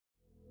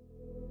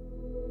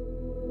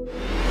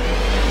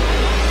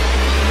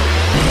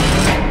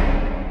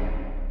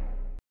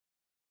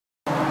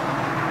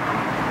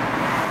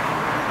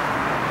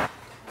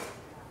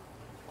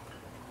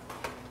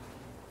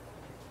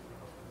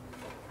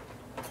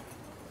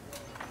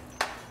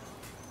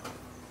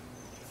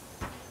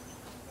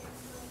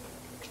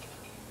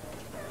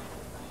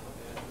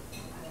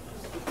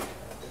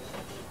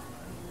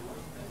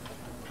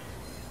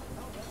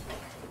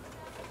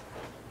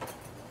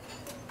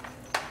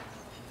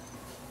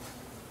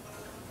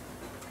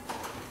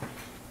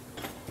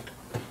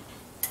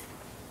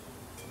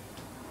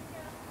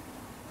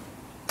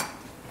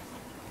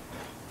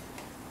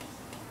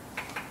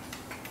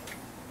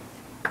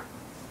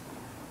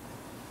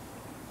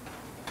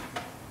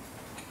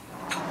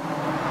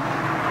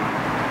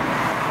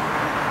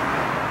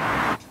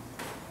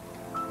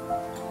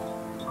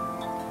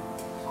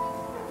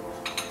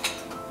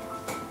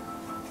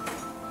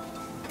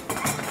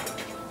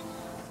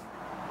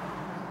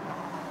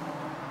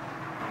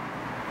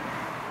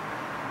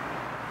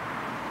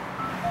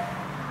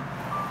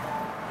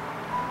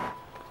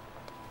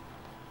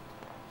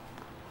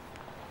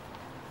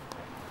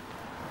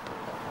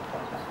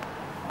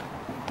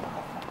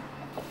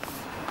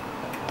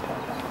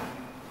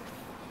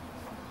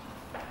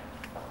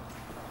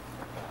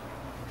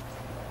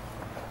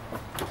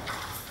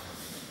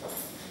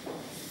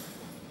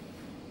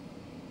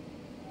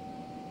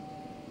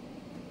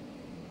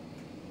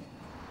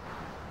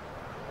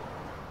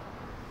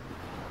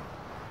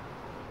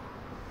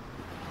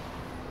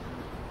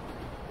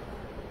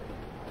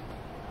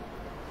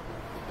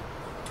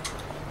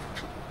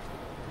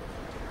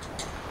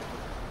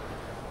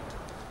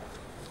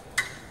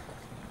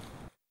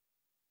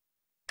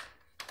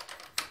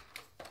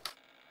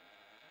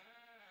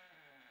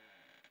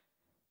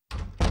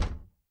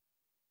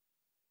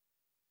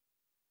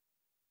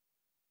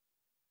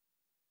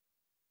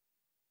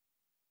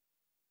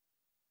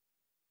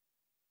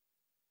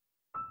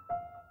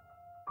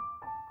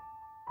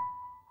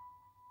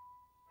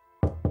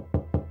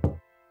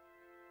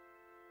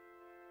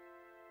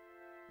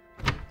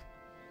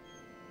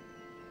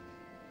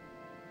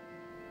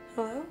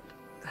Hello?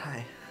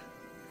 Hi.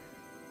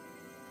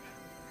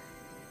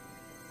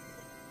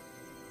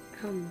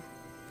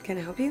 Can I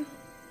help you?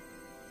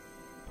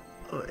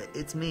 Oh,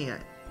 it's me.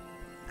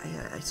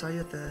 I saw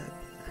you at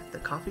the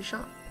coffee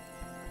shop.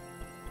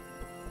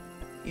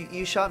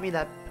 You shot me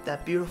that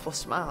beautiful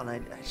smile,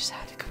 and I just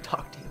had to come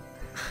talk to you.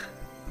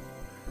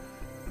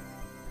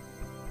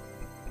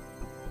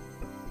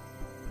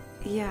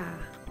 Yeah,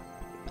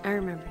 I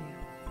remember you.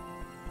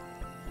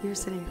 You were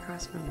sitting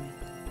across from me.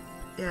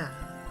 Yeah.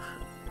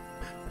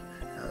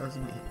 That was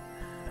me.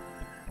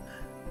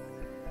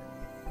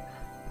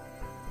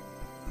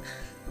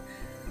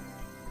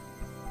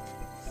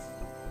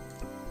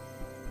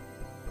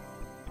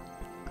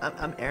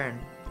 I'm Aaron.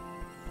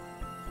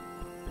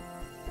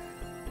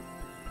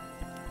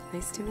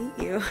 Nice to meet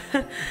you.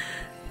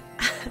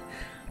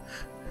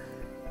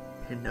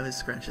 Your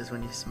nose scrunches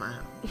when you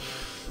smile.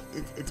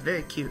 It's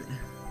very cute.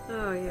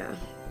 Oh, yeah.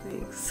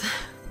 Thanks.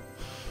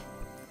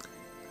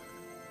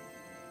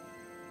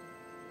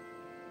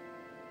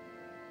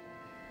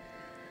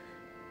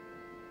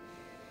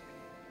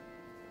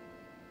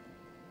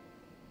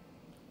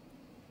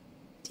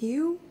 Do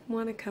you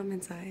want to come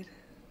inside?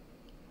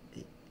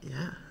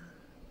 Yeah.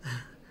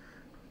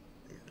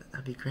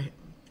 That'd be great.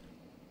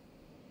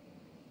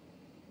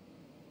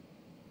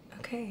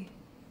 Okay.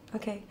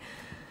 Okay.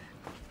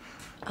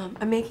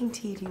 I'm making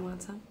tea. Do you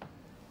want some?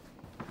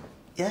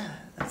 Yeah,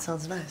 that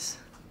sounds nice.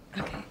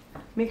 Okay.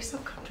 Make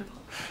yourself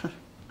comfortable.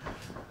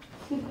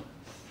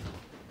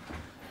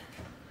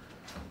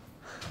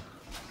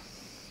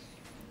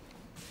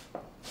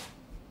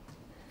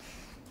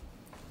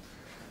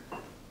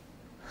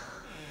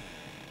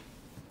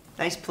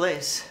 Nice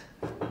place.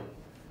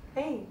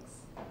 Thanks.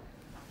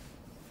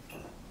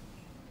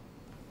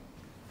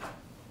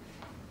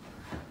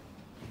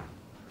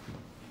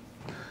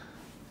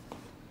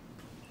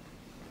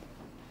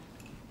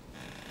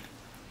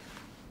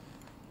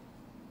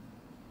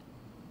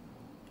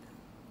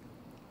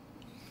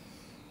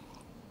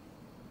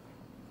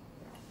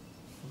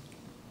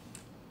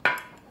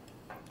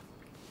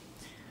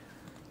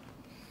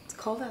 It's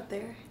cold out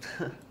there.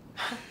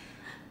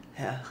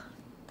 Yeah.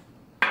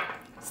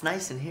 It's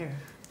nice in here.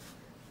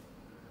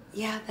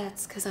 Yeah,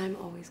 that's because I'm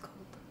always cold.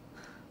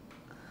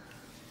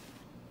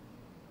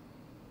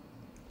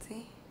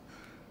 See?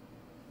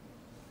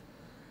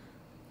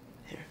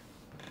 Here.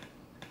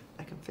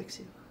 I can fix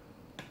you.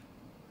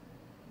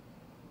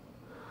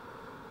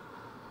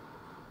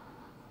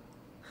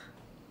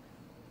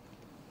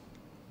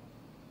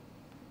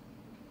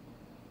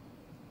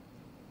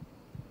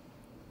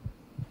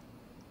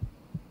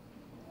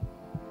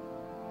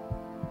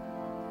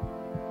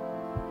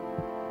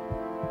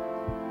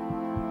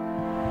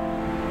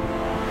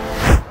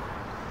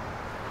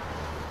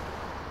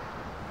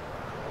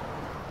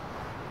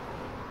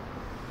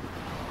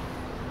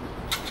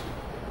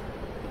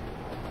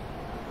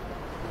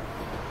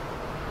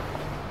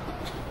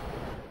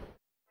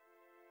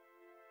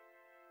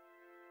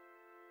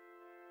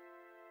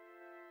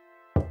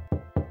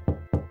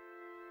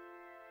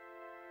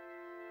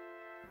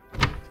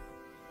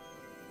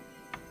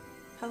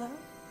 Hello?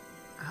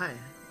 Hi.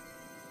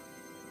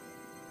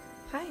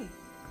 Hi.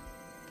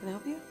 Can I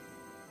help you?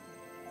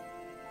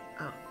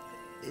 Oh,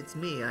 it's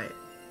me. I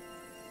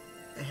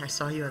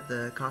saw you at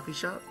the coffee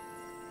shop.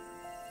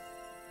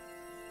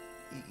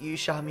 You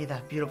shot me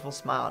that beautiful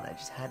smile, and I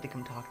just had to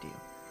come talk to you.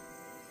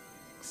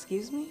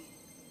 Excuse me?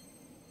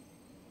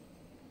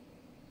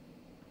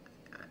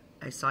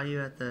 I saw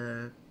you at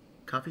the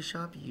coffee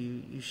shop.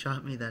 You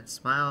shot me that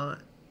smile.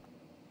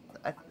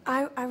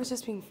 I was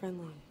just being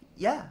friendly.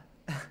 Yeah.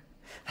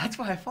 That's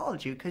why I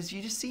followed you, because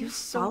you just seem You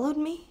so... followed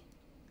me?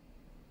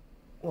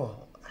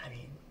 Well, I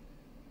mean...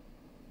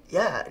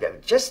 Yeah,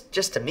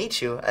 just to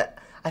meet you.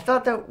 I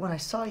thought that when I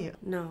saw you...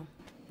 No,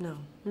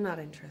 I'm not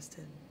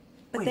interested.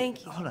 But Wait,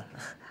 thank you. Hold on.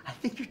 I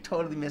think you're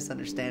totally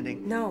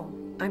misunderstanding. No,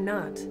 I'm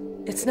not.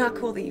 It's not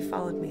cool that you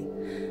followed me.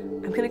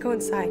 I'm gonna go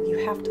inside. You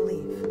have to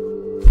leave.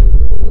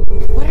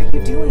 What are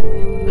you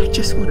doing? I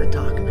just want to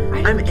talk.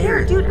 I'm care,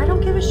 Aaron. dude. I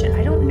don't give a shit.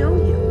 I don't know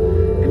you.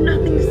 I have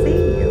nothing to say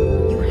to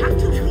you. You have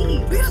to leave.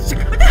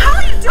 What the hell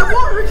are you doing?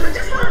 I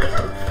just want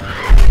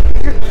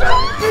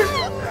to